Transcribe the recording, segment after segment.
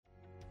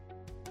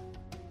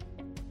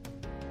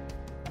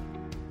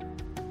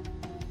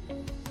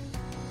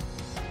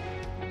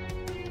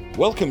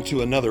Welcome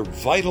to another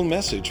vital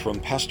message from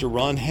Pastor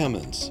Ron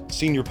Hammonds,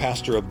 Senior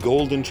Pastor of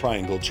Golden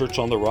Triangle Church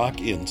on the Rock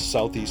in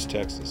Southeast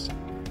Texas.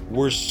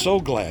 We're so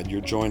glad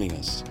you're joining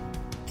us.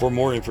 For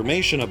more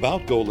information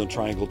about Golden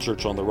Triangle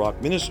Church on the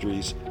Rock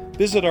Ministries,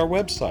 visit our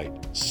website,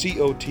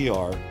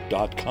 cotr.com.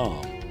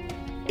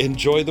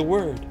 Enjoy the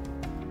Word.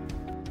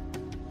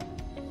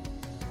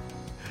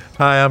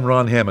 Hi, I'm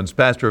Ron Hammonds,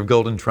 pastor of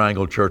Golden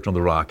Triangle Church on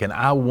the Rock, and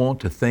I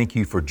want to thank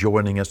you for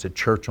joining us at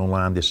Church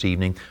Online this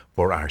evening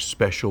for our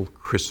special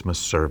Christmas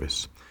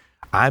service.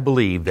 I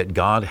believe that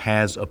God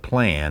has a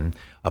plan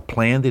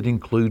that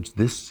includes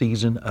this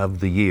season of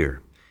the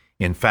year.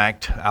 In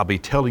fact, I'll be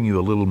telling you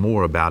a little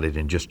more about it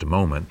in just a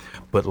moment,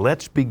 but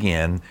let's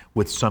begin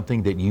with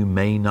something that you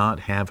may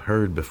not have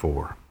heard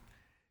before.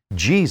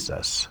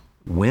 Jesus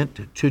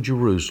went to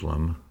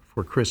Jerusalem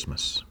for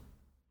Christmas.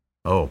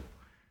 Oh,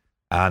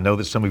 I know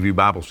that some of you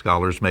Bible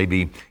scholars may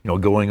be,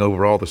 going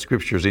over all the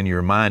scriptures in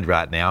your mind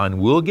right now, and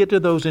we'll get to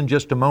those in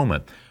just a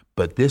moment.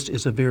 But this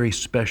is a very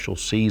special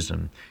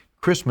season.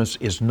 Christmas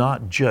is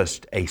not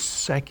just a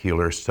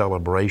secular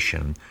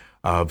celebration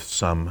of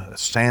some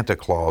Santa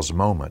Claus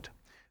moment.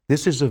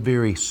 This is a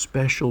very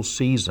special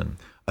season,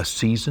 a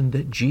season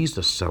that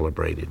Jesus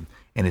celebrated,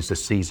 and it's a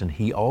season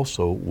He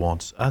also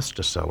wants us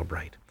to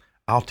celebrate.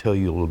 I'll tell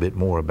you a little bit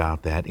more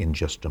about that in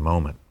just a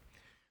moment.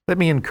 Let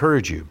me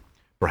encourage you.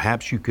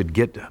 Perhaps you could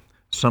get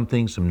some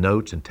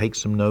notes and take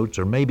some notes,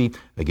 or maybe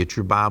get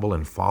your Bible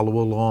and follow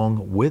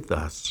along with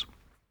us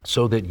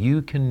so that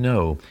you can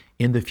know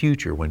in the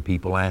future when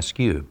people ask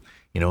you,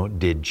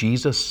 did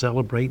Jesus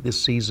celebrate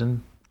this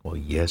season? Well,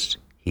 yes,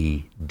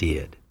 He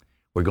did.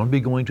 We're going to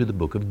be going to the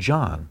book of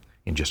John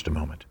in just a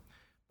moment.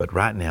 But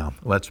right now,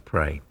 let's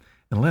pray.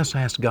 And let's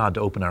ask God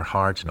to open our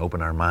hearts and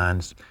open our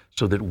minds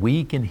so that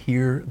we can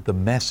hear the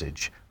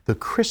message, the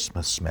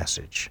Christmas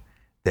message,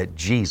 that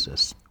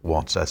Jesus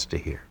wants us to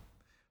hear.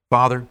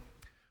 Father,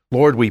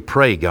 Lord, we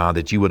pray, God,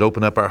 that You would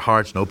open up our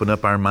hearts and open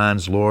up our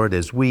minds, Lord,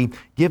 as we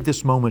give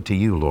this moment to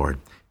You, Lord.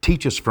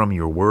 Teach us from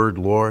Your Word,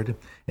 Lord,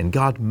 and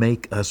God,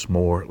 make us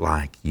more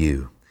like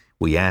You.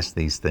 We ask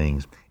these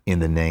things in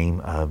the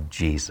name of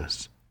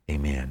Jesus.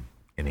 Amen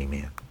and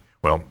amen.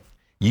 Well,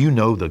 you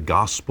know the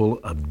Gospel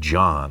of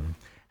John,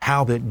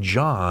 how that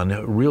John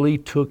really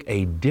took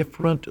a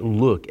different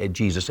look at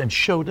Jesus and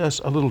showed us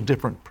a little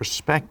different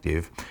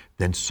perspective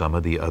than some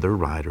of the other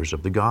writers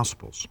of the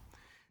Gospels.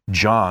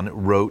 John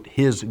wrote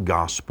his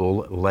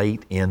Gospel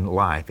late in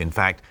life, in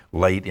fact,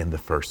 late in the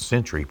first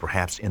century,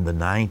 perhaps in the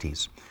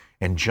 90s.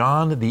 And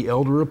John, the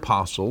elder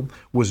apostle,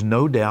 was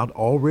no doubt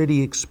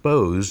already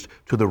exposed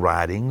to the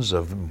writings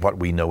of what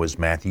we know as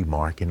Matthew,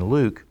 Mark, and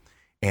Luke.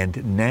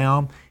 And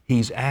now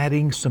he's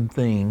adding some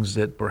things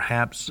that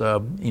perhaps,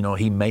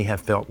 he may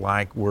have felt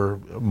like were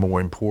more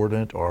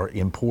important or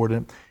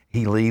important.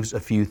 He leaves a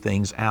few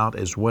things out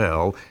as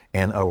well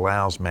and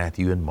allows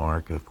Matthew and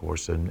Mark, of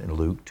course, and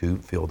Luke to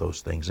fill those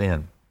things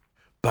in.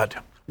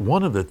 But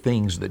one of the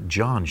things that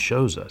John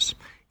shows us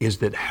is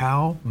that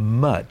how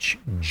much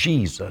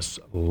Jesus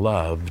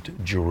loved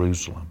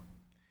Jerusalem.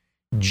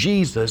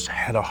 Jesus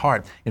had a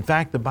heart. In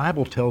fact, the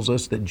Bible tells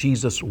us that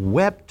Jesus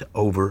wept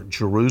over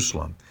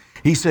Jerusalem.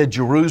 He said,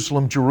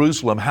 "Jerusalem,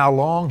 Jerusalem, how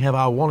long have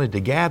I wanted to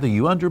gather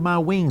you under my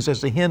wings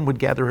as a hen would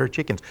gather her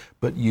chickens,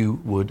 but you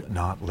would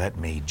not let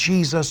me."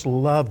 Jesus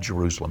loved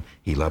Jerusalem.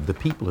 He loved the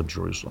people of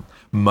Jerusalem,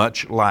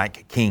 much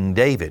like King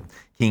David.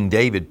 King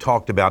David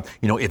talked about,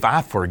 if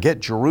I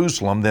forget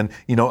Jerusalem, then,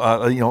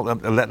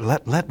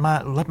 let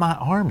my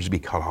arms be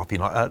cut off.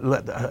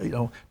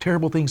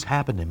 Terrible things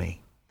happen to me.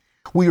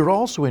 We are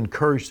also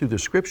encouraged through the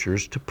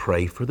Scriptures to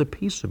pray for the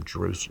peace of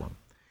Jerusalem.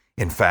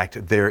 In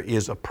fact, there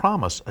is a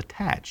promise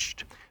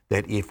attached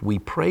that if we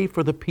pray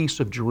for the peace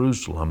of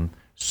Jerusalem,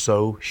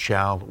 so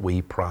shall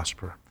we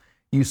prosper.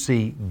 You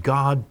see,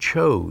 God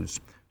chose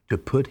to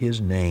put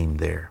His name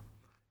there,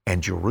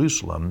 and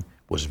Jerusalem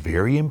was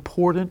very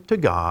important to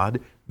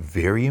God,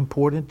 very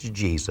important to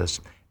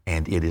Jesus,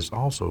 and it is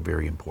also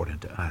very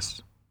important to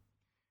us.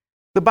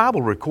 The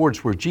Bible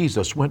records where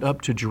Jesus went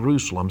up to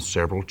Jerusalem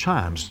several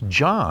times.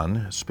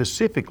 John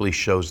specifically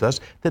shows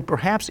us that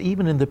perhaps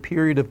even in the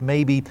period of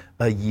maybe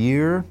a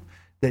year,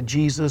 that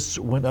Jesus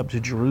went up to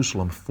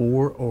Jerusalem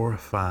 4 or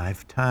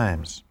 5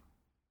 times.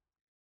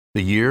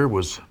 The year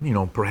was,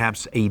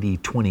 perhaps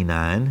AD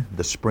 29,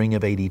 the spring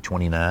of AD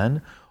 29,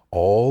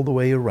 all the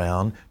way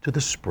around to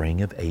the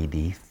spring of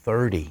AD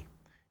 30.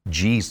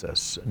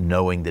 Jesus,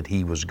 knowing that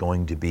He was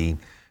going to be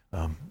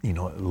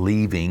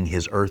leaving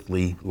His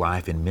earthly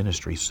life and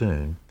ministry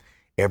soon,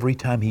 every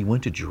time He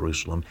went to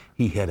Jerusalem,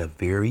 He had a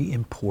very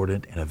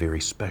important and a very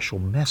special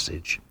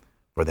message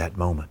for that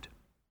moment.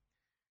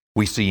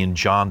 We see in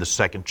John, the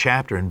 2nd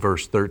chapter, in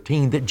verse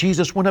 13, that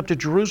Jesus went up to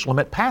Jerusalem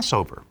at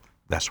Passover.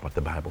 That's what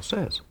the Bible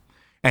says.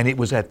 And it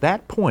was at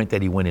that point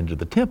that He went into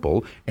the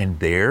temple,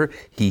 and there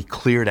He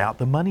cleared out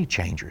the money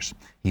changers.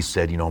 He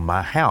said,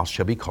 my house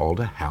shall be called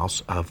a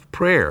house of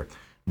prayer,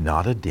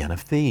 not a den of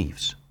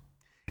thieves.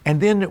 And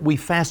then we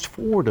fast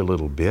forward a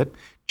little bit,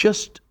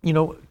 just,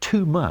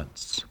 2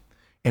 months.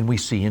 And we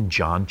see in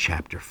John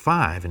chapter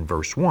 5 and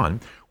verse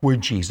 1 where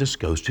Jesus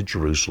goes to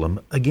Jerusalem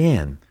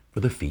again for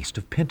the Feast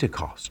of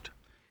Pentecost.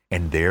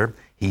 And there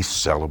he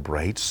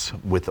celebrates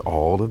with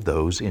all of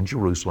those in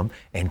Jerusalem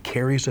and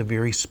carries a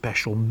very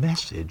special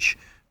message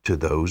to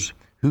those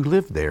who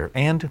live there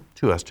and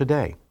to us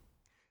today.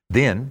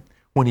 Then,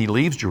 when he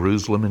leaves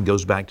Jerusalem and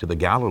goes back to the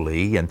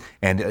Galilee and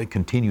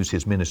continues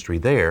his ministry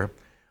there,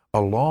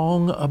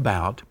 along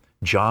about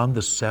John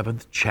the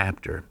 7th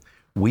chapter,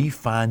 we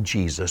find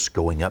Jesus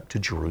going up to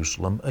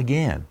Jerusalem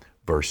again,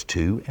 verse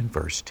 2 and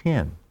verse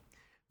 10.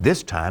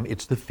 This time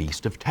it's the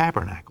Feast of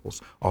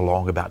Tabernacles.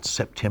 Along about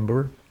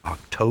September,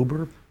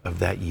 October of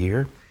that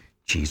year,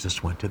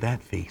 Jesus went to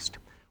that feast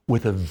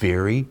with a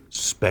very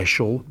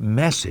special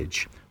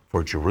message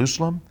for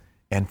Jerusalem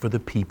and for the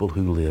people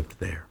who lived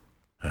there.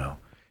 Now,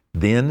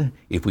 then,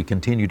 if we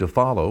continue to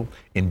follow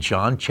in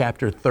John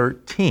chapter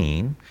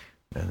 13,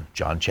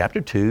 John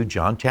chapter 2,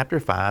 John chapter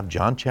 5,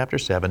 John chapter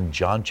 7,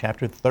 John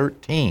chapter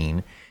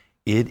 13,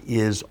 it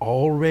is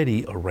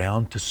already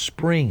around to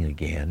spring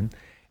again,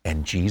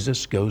 and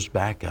Jesus goes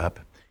back up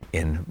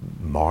in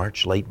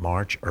March, late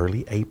March,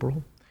 early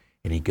April,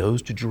 and he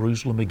goes to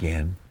Jerusalem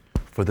again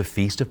for the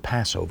Feast of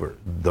Passover,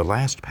 the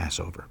last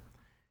Passover.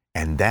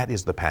 And that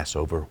is the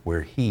Passover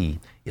where he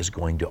is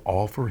going to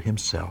offer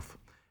himself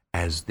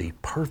as the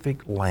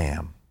perfect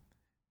lamb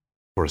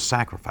for a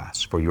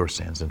sacrifice for your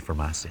sins and for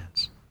my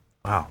sins.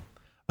 Wow,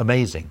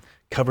 amazing,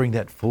 covering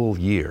that full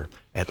year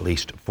at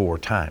least 4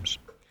 times.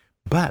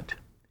 But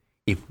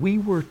if we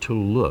were to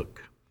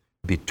look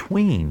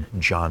between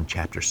John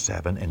chapter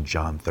 7 and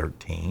John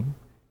 13,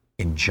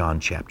 in John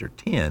chapter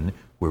 10,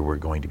 where we're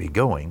going to be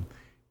going,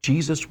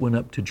 Jesus went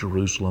up to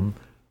Jerusalem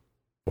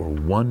for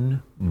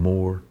one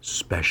more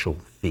special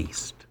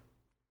feast.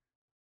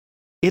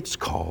 It's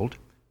called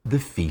the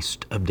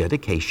Feast of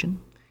Dedication.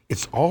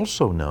 It's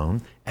also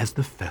known as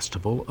the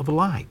Festival of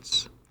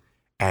Lights.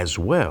 As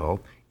well,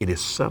 it is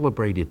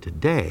celebrated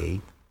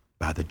today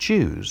by the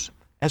Jews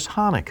as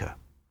Hanukkah.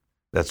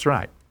 That's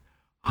right.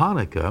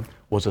 Hanukkah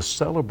was a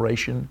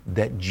celebration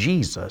that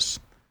Jesus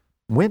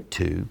went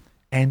to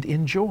and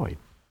enjoyed.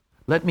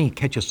 Let me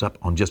catch us up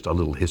on just a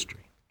little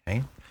history.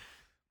 Okay?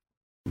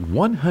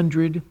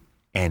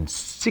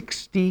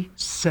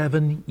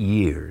 167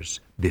 years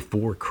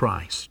before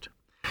Christ,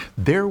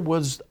 there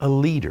was a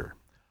leader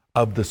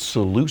of the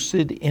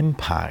Seleucid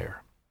Empire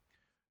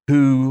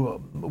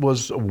who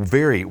was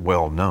very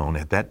well known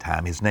at that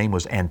time. His name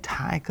was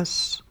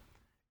Antiochus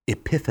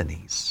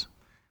Epiphanes.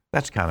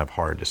 That's kind of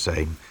hard to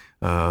say,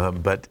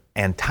 but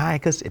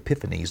Antiochus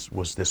Epiphanes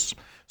was this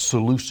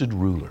Seleucid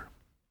ruler.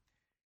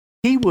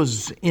 He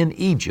was in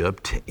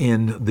Egypt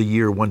in the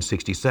year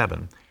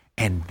 167,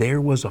 and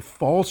there was a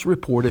false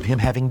report of him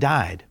having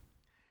died.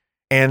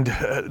 And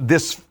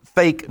this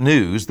fake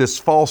news, this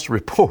false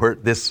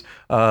report, this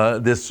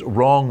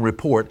wrong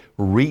report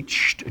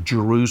reached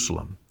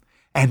Jerusalem.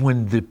 And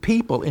when the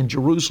people in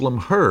Jerusalem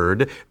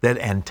heard that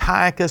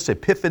Antiochus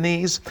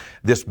Epiphanes,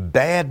 this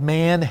bad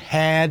man,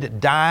 had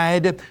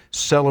died,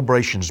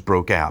 celebrations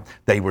broke out.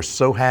 They were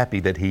so happy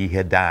that he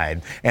had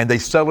died. And they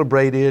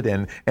celebrated,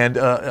 and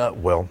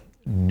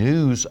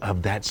news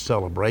of that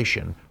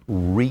celebration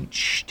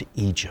reached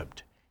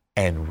Egypt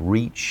and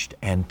reached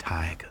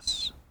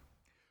Antiochus.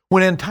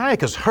 When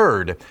Antiochus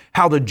heard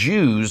how the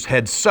Jews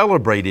had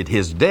celebrated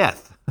his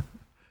death,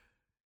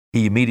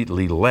 he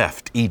immediately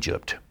left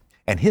Egypt.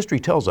 And history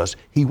tells us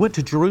he went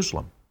to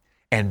Jerusalem,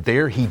 and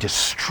there he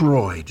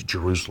destroyed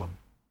Jerusalem.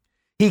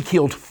 He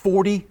killed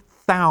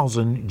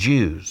 40,000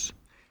 Jews,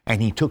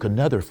 and he took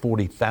another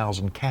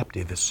 40,000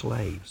 captive as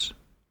slaves.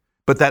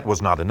 But that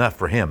was not enough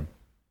for him.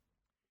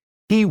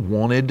 He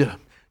wanted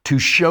to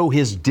show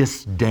his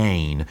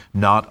disdain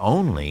not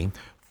only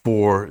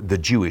for the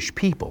Jewish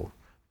people,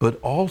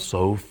 but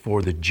also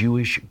for the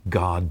Jewish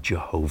God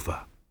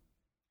Jehovah.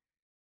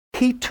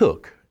 He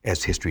took,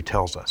 as history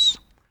tells us,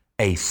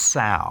 a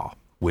sow,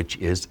 which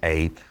is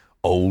an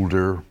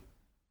older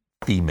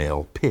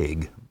female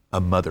pig,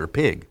 a mother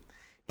pig.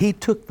 He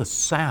took the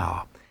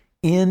sow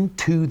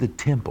into the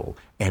temple,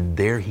 and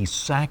there he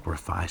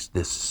sacrificed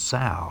this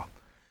sow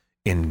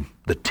in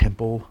the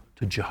temple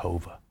to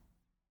Jehovah.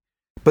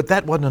 But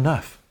that wasn't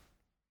enough.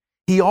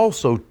 He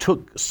also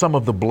took some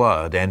of the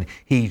blood, and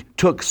he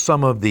took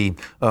some of the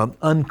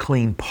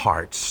unclean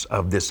parts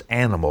of this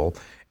animal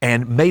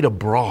and made a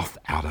broth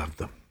out of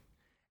them.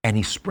 And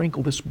he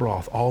sprinkled this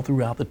broth all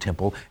throughout the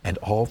temple and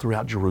all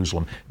throughout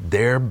Jerusalem,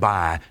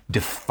 thereby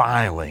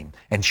defiling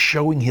and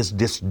showing his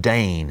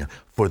disdain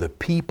for the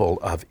people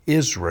of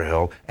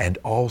Israel and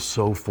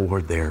also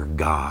for their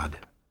God.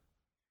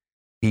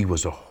 He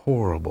was a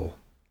horrible,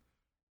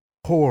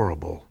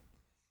 horrible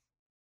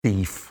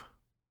thief,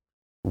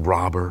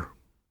 robber,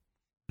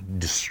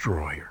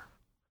 destroyer.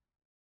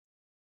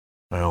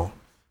 Well,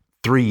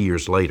 3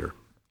 years later,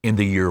 in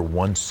the year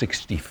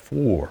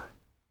 164,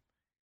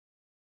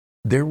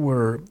 there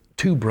were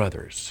 2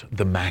 brothers,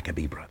 the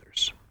Maccabee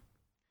brothers.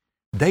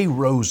 They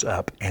rose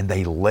up and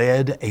they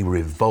led a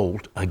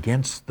revolt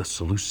against the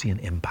Seleucian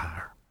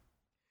Empire.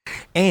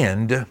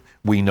 And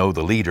we know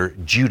the leader,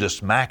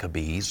 Judas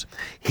Maccabees,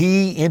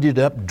 he ended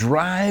up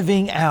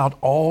driving out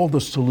all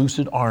the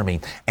Seleucid army,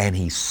 and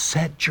he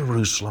set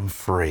Jerusalem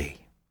free.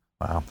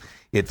 Wow.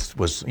 It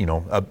was,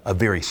 a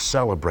very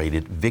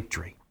celebrated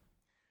victory.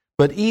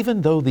 But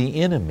even though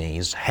the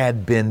enemies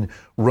had been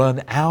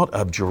run out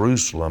of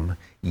Jerusalem,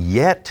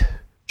 yet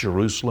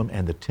Jerusalem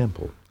and the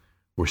temple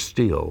were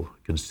still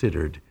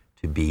considered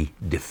to be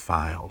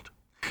defiled.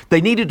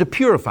 They needed to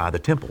purify the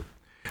temple.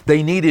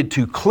 They needed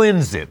to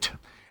cleanse it.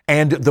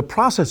 And the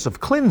process of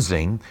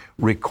cleansing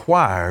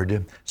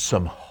required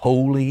some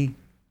holy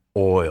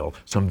oil,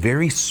 some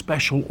very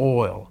special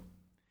oil.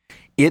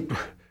 It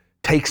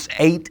takes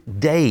 8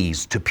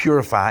 days to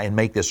purify and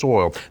make this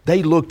oil.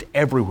 They looked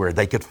everywhere.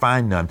 They could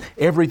find none.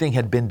 Everything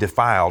had been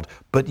defiled.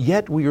 But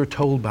yet we are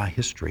told by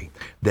history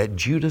that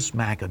Judas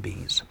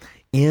Maccabees,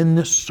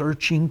 in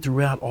searching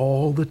throughout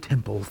all the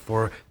temple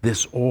for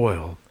this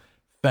oil,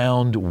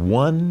 found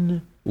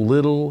one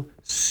little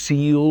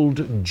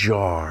sealed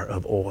jar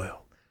of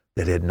oil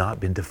that had not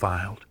been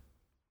defiled.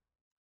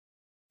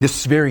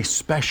 This very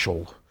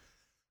special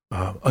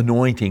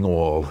anointing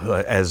oil,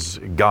 as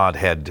God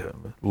had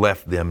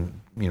left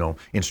them,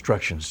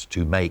 instructions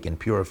to make and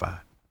purify,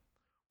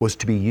 was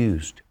to be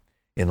used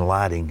in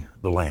lighting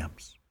the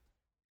lamps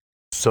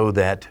so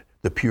that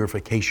the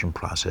purification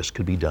process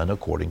could be done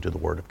according to the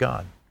Word of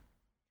God.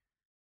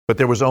 But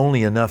there was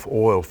only enough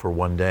oil for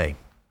one day.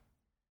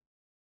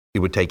 It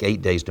would take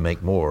 8 days to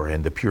make more,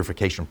 and the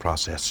purification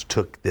process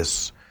took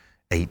this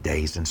 8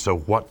 days. And so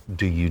what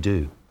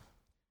do?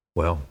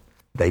 Well,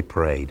 they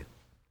prayed.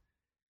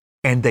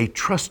 And they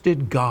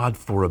trusted God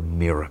for a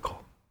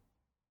miracle.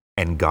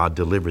 And God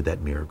delivered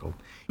that miracle.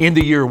 In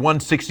the year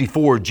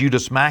 164,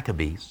 Judas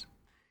Maccabees,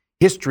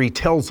 history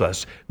tells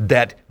us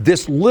that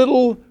this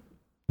little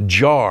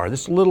jar,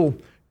 this little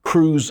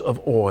cruse of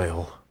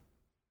oil,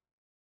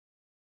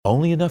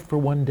 only enough for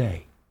one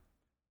day,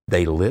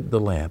 they lit the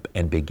lamp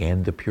and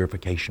began the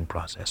purification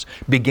process,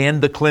 began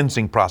the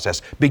cleansing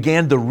process,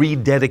 began the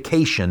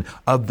rededication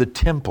of the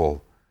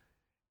temple.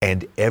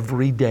 And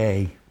every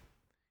day,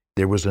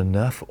 there was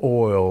enough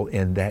oil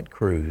in that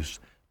cruse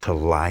to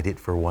light it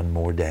for one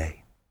more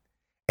day.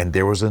 And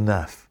there was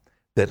enough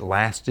that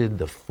lasted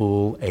the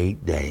full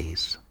 8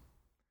 days.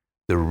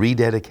 The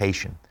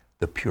rededication,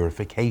 the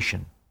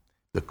purification,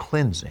 the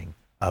cleansing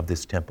of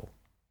this temple.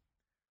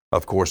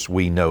 Of course,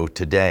 we know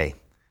today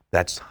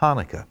that's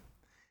Hanukkah.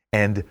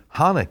 And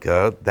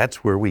Hanukkah,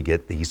 that's where we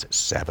get these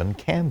 7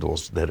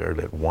 candles that are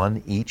lit,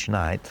 one each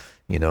night,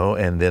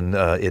 and then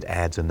it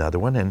adds another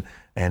one,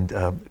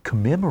 and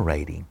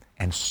commemorating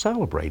and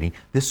celebrating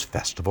this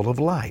festival of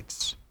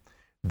lights,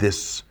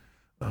 this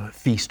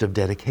feast of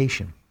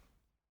dedication.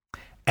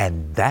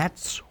 And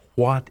that's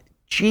what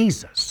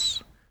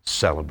Jesus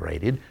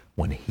celebrated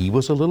when he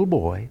was a little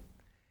boy,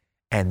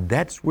 and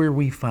that's where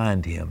we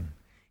find him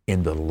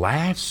in the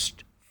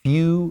last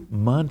few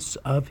months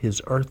of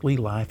his earthly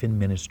life and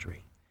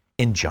ministry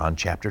in John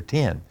chapter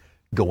 10,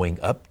 going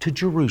up to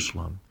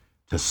Jerusalem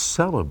to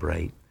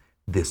celebrate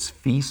this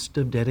feast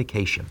of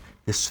dedication,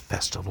 this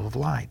festival of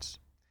lights.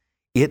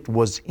 It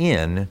was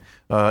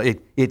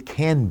it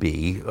can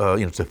be,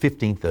 it's the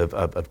 15th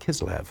of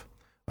Kislev,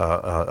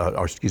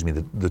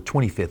 the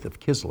 25th of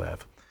Kislev,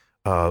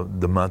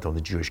 the month on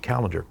the Jewish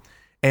calendar.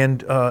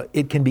 And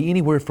it can be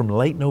anywhere from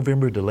late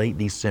November to late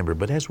December.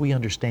 But as we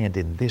understand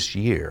in this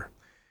year,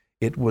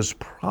 it was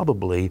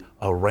probably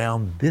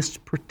around this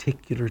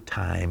particular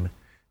time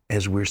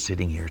as we're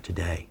sitting here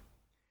today.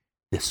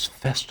 This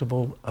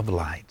festival of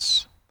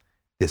lights,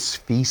 this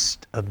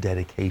feast of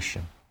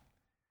dedication.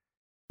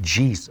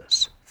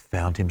 Jesus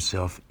found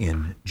himself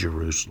in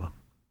Jerusalem.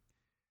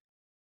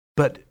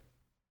 But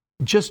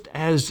just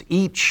as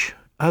each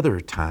other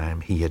time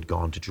he had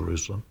gone to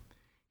Jerusalem,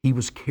 he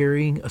was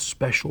carrying a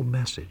special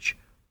message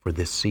for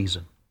this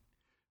season,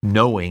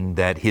 knowing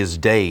that his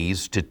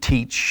days to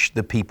teach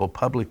the people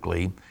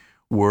publicly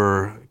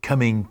were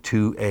coming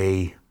to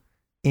an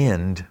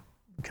end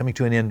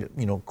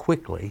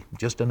quickly,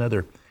 just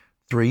another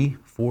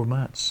 3-4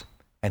 months,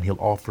 and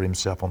he'll offer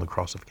himself on the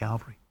cross of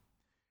Calvary.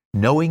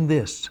 Knowing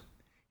this,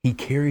 he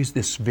carries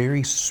this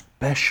very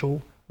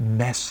special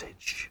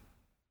message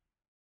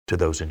to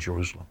those in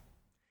Jerusalem.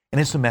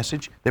 And it's a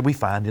message that we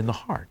find in the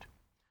heart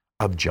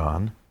of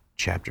John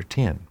chapter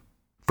 10.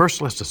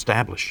 First, let's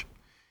establish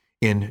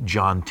in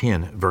John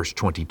 10, verse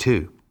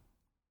 22.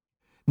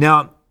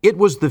 Now, it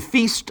was the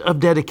feast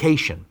of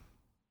dedication,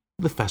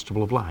 the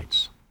festival of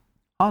lights,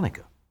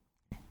 Hanukkah.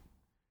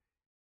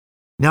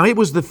 Now, it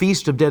was the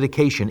feast of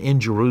dedication in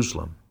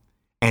Jerusalem,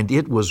 and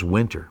it was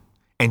winter.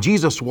 And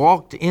Jesus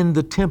walked in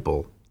the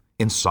temple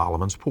in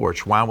Solomon's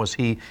porch. Why was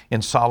he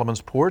in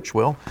Solomon's porch?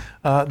 Well,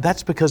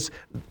 that's because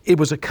it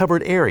was a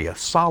covered area.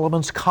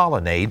 Solomon's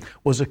colonnade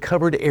was a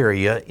covered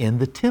area in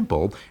the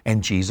temple,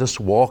 and Jesus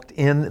walked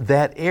in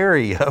that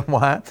area.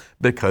 Why?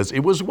 Because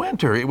it was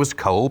winter. It was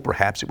cold.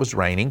 Perhaps it was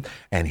raining.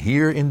 And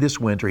here in this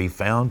winter, he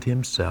found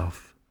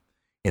himself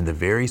in the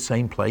very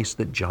same place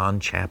that John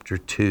chapter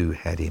 2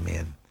 had him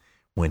in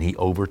when he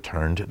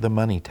overturned the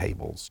money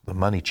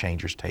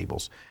changers'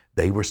 tables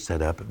They were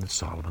set up in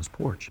Solomon's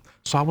porch.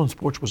 Solomon's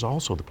porch was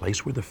also the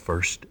place where the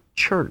first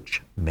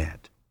church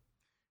met.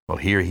 Well,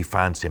 here he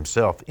finds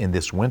himself in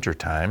this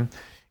wintertime,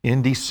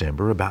 in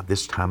December, about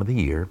this time of the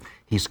year.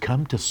 He's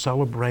come to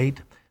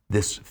celebrate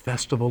this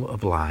festival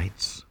of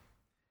lights.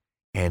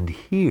 And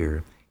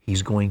here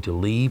he's going to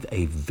leave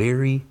a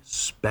very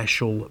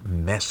special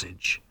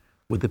message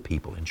with the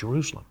people in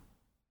Jerusalem.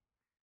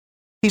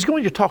 He's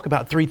going to talk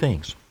about three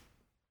things.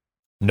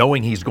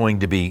 Knowing he's going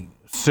to be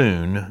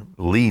soon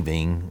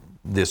leaving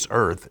this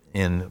earth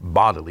in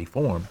bodily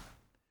form,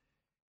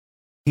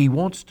 he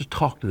wants to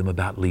talk to them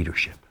about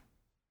leadership.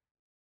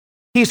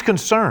 He's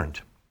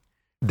concerned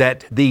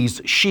that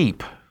these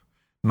sheep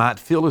might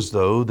feel as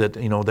though that,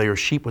 they are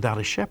sheep without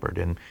a shepherd.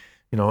 And,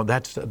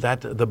 that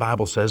the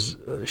Bible says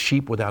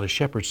sheep without a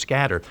shepherd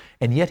scatter.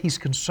 And yet he's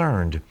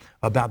concerned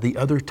about the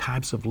other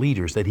types of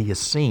leaders that he has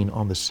seen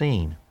on the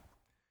scene.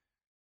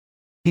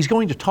 He's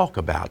going to talk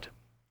about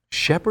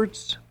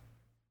shepherds,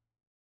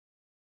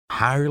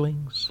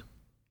 hirelings,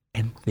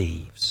 and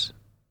thieves.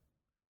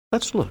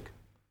 Let's look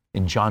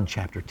in John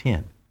chapter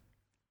 10,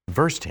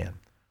 verse 10,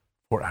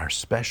 for our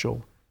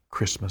special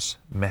Christmas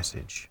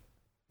message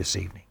this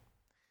evening.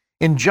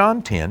 In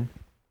John 10,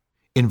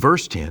 in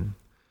verse 10,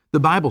 the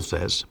Bible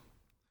says,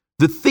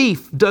 "The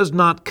thief does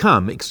not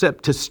come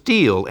except to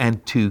steal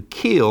and to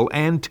kill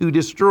and to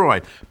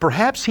destroy."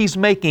 Perhaps he's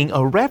making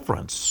a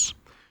reference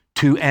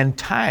to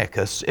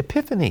Antiochus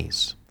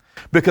Epiphanes,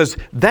 because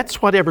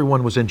that's what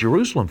everyone was in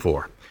Jerusalem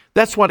for.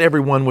 That's what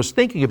everyone was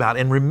thinking about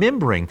and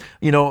remembering.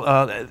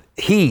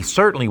 He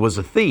certainly was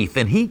a thief,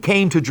 and he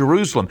came to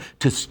Jerusalem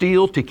to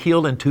steal, to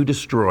kill, and to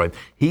destroy.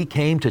 He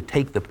came to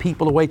take the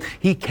people away.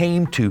 He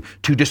came to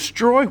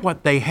destroy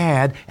what they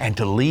had and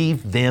to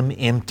leave them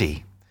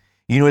empty.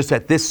 It's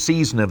at this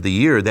season of the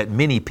year that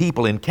many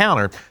people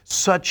encounter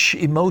such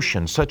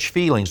emotions, such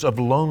feelings of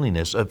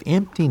loneliness, of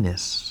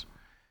emptiness.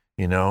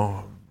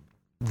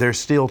 They're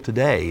still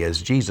today,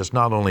 as Jesus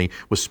not only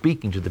was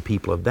speaking to the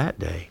people of that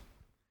day,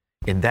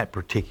 in that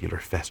particular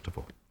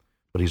festival,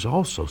 but he's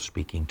also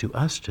speaking to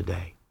us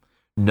today,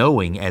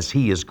 knowing as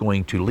he is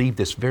going to leave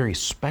this very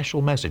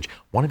special message,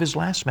 one of his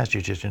last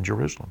messages in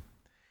Jerusalem.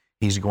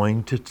 He's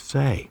going to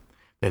say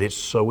that it's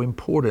so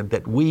important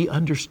that we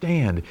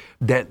understand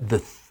that the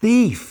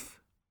thief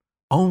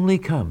only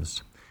comes.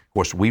 Of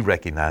course, we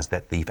recognize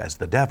that thief as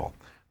the devil,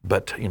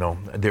 but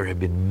there have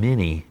been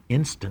many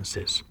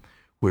instances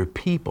where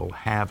people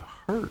have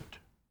hurt,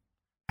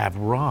 have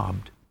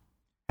robbed,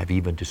 have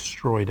even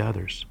destroyed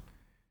others.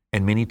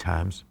 And many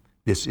times,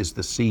 this is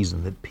the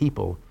season that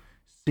people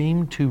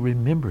seem to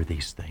remember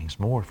these things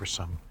more for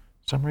some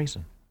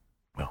reason.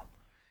 Well,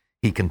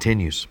 he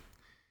continues,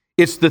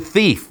 "It's the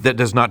thief that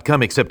does not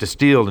come except to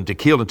steal and to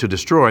kill and to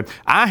destroy.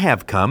 I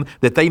have come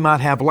that they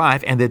might have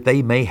life and that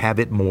they may have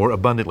it more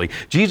abundantly."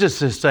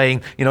 Jesus is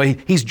saying,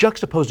 he's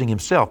juxtaposing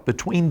himself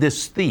between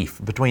this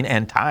thief, between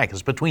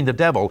Antiochus, between the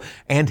devil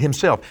and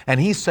himself. And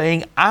he's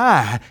saying,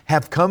 I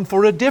have come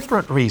for a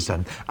different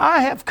reason.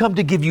 I have come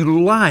to give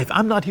you life.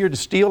 I'm not here to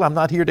steal. I'm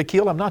not here to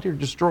kill. I'm not here to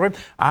destroy.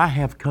 I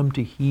have come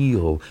to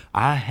heal.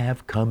 I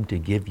have come to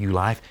give you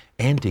life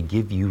and to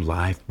give you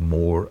life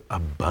more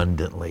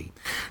abundantly.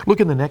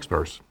 Look in the next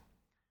verse,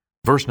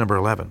 verse number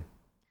 11.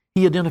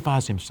 He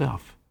identifies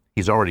himself.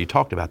 He's already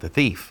talked about the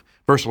thief.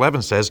 Verse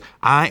 11 says,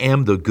 "I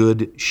am the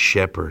good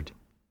shepherd."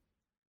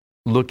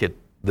 Look at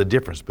the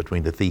difference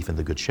between the thief and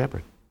the good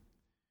shepherd.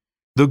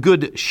 The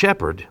good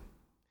shepherd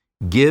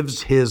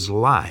gives his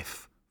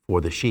life for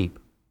the sheep.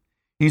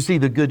 You see,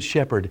 the good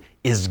shepherd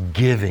is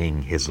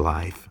giving his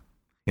life.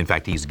 In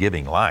fact, he's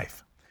giving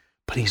life,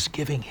 but he's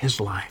giving his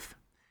life.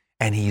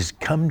 And he's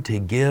come to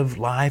give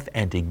life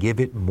and to give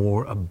it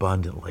more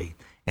abundantly.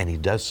 And he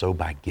does so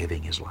by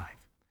giving his life.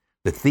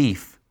 The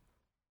thief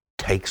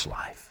takes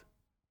life.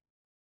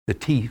 The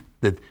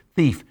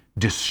thief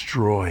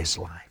destroys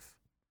life.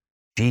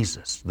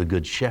 Jesus, the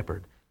good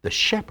shepherd, the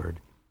shepherd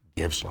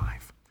gives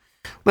life.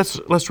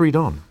 Let's read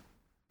on.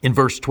 In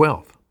verse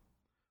 12,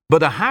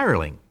 "But a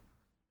hireling,"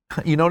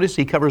 you notice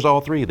he covers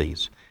all three of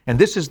these. And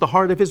this is the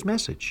heart of his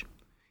message.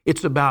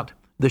 It's about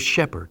the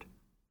shepherd,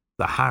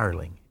 the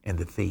hireling, and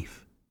the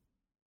thief.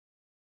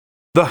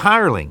 The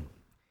hireling,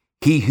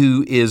 he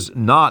who is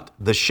not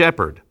the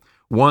shepherd,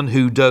 one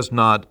who does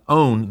not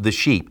own the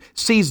sheep,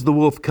 sees the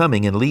wolf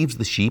coming and leaves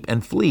the sheep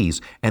and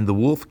flees, and the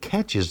wolf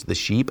catches the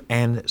sheep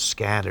and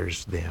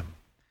scatters them.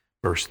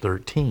 Verse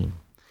 13,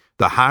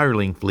 "The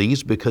hireling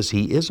flees because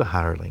he is a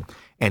hireling,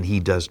 and he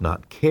does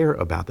not care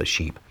about the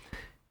sheep."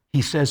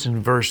 He says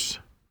in verse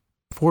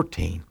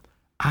 14,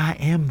 "I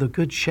am the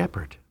good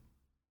shepherd.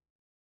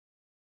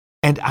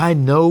 And I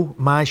know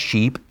my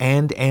sheep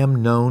and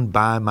am known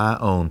by my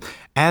own.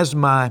 As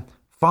the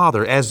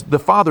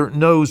Father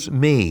knows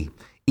me,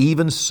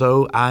 even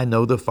so I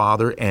know the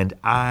Father, and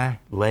I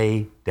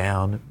lay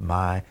down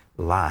my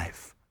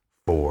life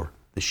for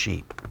the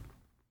sheep."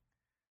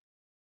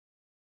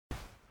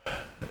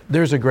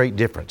 There's a great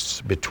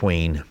difference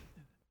between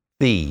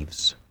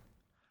thieves,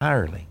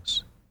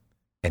 hirelings,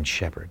 and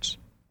shepherds.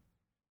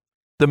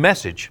 The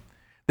message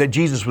that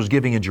Jesus was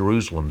giving in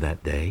Jerusalem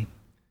that day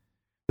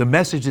The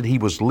message that he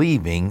was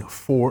leaving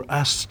for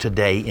us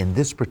today in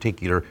this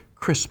particular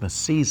Christmas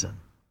season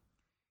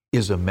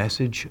is a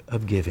message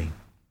of giving.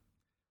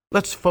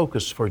 Let's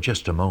focus for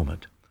just a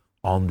moment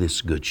on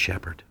this Good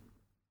Shepherd.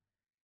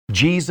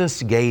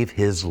 Jesus gave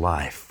His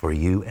life for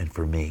you and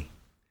for me.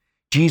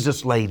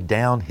 Jesus laid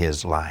down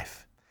His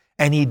life,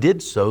 and He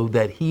did so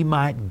that He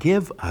might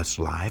give us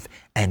life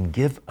and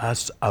give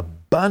us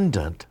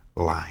abundant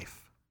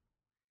life.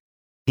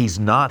 He's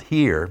not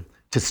here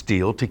to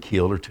steal, to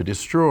kill, or to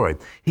destroy.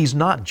 He's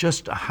not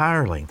just a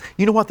hireling.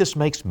 You know what this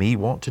makes me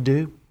want to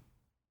do?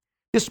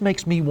 This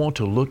makes me want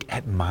to look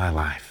at my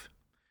life.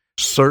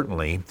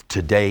 Certainly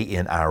today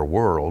in our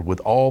world,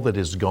 with all that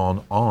has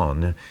gone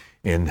on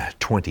in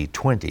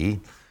 2020,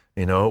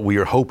 we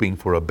are hoping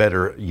for a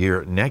better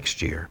year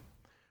next year.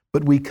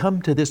 But we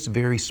come to this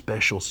very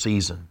special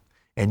season,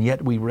 and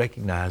yet we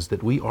recognize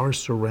that we are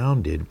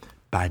surrounded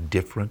by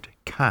different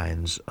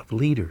kinds of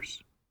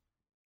leaders.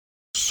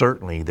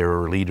 Certainly there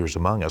are leaders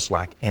among us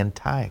like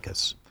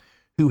Antiochus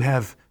who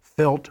have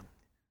felt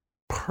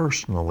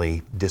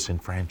personally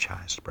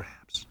disenfranchised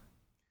perhaps.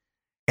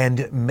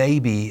 And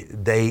maybe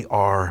they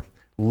are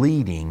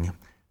leading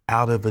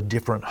out of a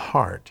different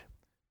heart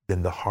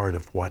than the heart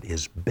of what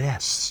is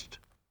best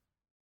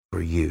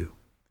for you,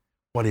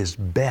 what is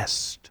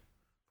best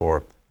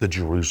for the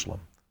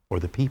Jerusalem or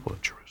the people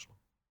of Jerusalem.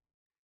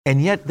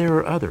 And yet there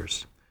are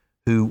others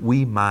who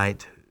we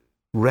might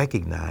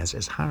recognize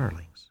as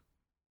hirelings,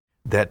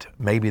 that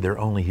maybe they're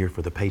only here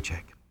for the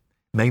paycheck.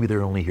 Maybe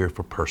they're only here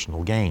for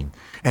personal gain.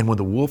 And when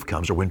the wolf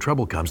comes or when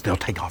trouble comes, they'll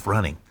take off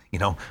running,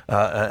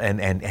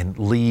 and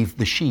leave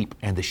the sheep,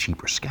 and the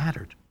sheep are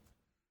scattered.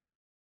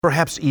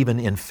 Perhaps even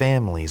in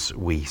families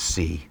we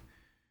see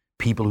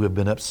people who have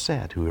been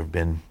upset, who have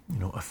been,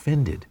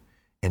 offended,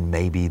 and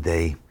maybe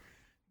they,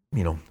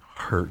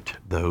 hurt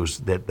those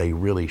that they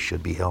really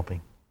should be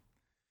helping.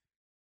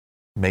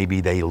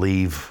 Maybe they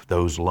leave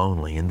those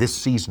lonely. In this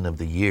season of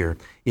the year,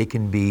 it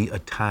can be a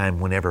time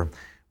whenever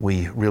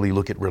we really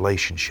look at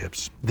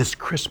relationships. This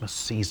Christmas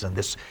season,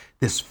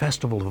 this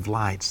festival of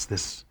lights,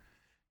 this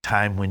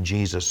time when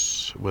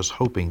Jesus was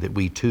hoping that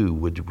we too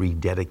would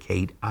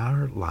rededicate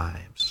our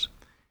lives,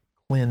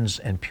 cleanse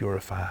and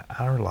purify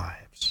our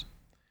lives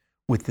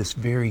with this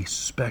very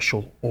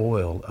special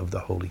oil of the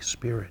Holy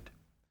Spirit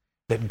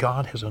that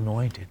God has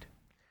anointed.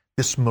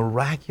 This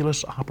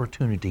miraculous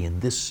opportunity in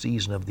this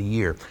season of the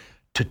year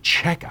to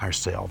check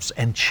ourselves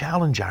and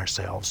challenge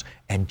ourselves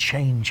and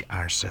change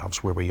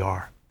ourselves where we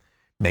are.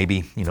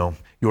 Maybe,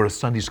 you're a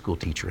Sunday school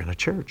teacher in a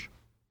church.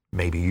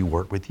 Maybe you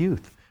work with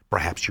youth.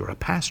 Perhaps you're a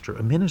pastor,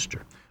 a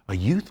minister, a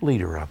youth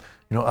leader,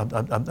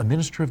 a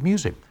minister of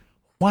music.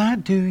 Why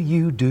do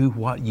you do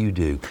what you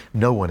do?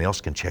 No one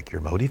else can check your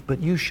motive, but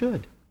you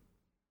should.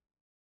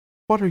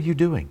 What are you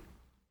doing?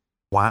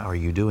 Why are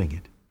you doing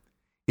it?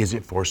 Is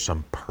it for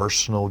some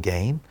personal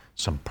gain,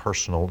 some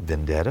personal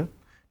vendetta?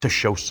 To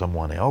show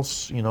someone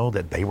else,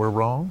 that they were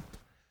wrong,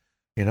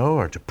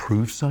 or to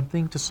prove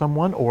something to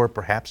someone, or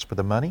perhaps for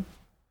the money?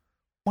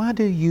 Why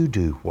do you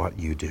do what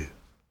you do?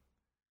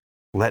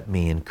 Let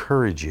me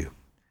encourage you,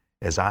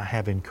 as I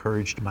have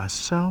encouraged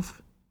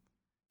myself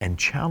and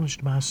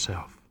challenged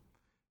myself,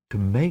 to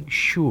make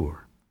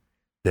sure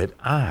that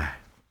I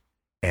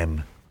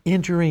am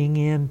entering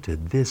into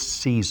this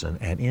season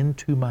and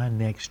into my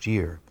next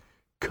year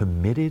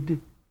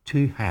committed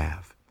to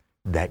have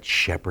that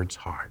shepherd's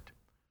heart.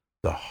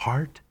 The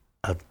heart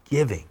of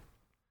giving,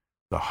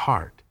 the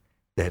heart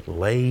that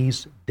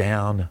lays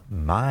down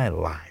my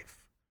life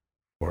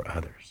for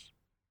others.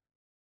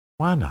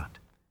 Why not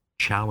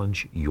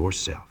challenge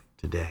yourself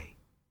today?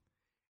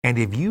 And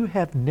if you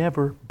have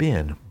never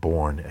been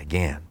born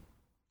again,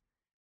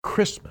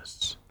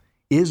 Christmas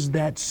is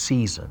that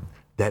season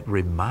that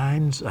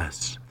reminds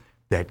us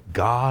that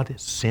God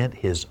sent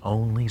His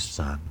only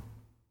Son,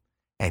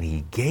 and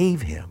He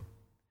gave Him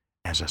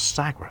as a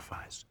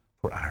sacrifice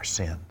for our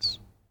sins.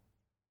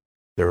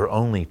 There are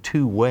only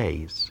two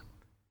ways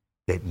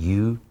that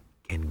you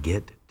can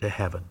get to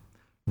heaven.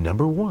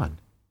 Number one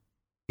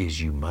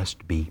is you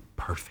must be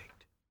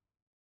perfect.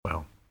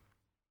 Well,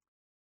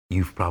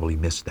 you've probably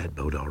missed that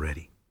boat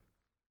already.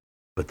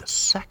 But the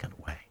second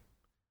way,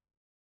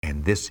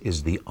 and this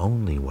is the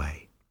only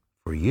way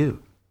for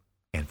you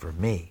and for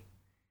me,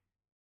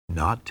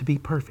 not to be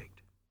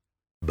perfect,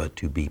 but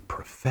to be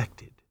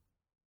perfected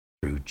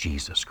through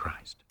Jesus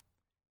Christ.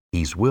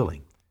 He's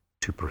willing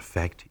to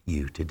perfect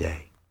you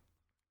today.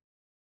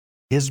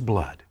 His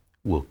blood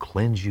will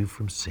cleanse you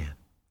from sin.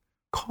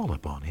 Call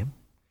upon Him.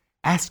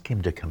 Ask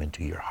Him to come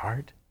into your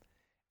heart.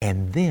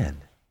 And then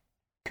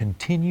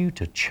continue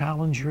to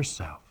challenge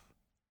yourself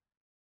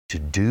to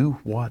do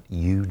what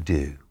you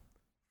do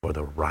for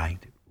the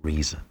right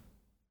reason.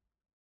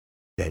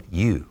 That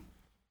you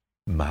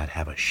might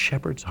have a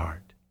shepherd's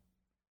heart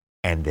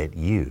and that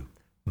you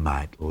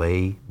might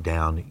lay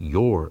down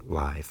your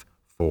life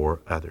for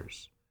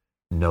others.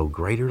 No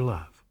greater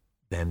love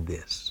than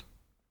this.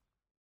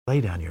 Lay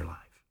down your life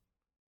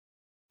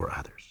for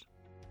others.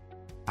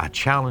 I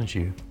challenge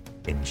you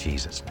in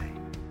Jesus' name.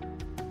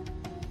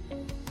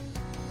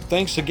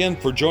 Thanks again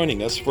for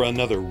joining us for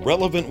another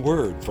relevant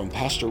word from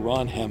Pastor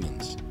Ron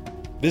Hemmons.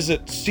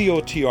 Visit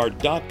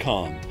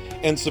cotr.com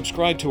and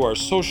subscribe to our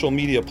social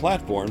media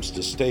platforms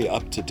to stay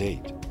up to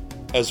date.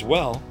 As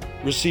well,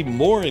 receive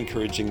more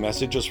encouraging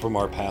messages from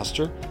our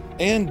pastor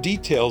and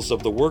details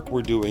of the work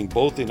we're doing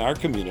both in our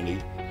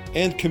community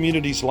and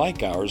communities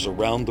like ours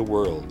around the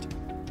world.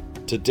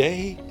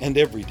 Today and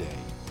every day,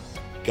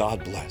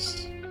 God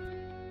bless.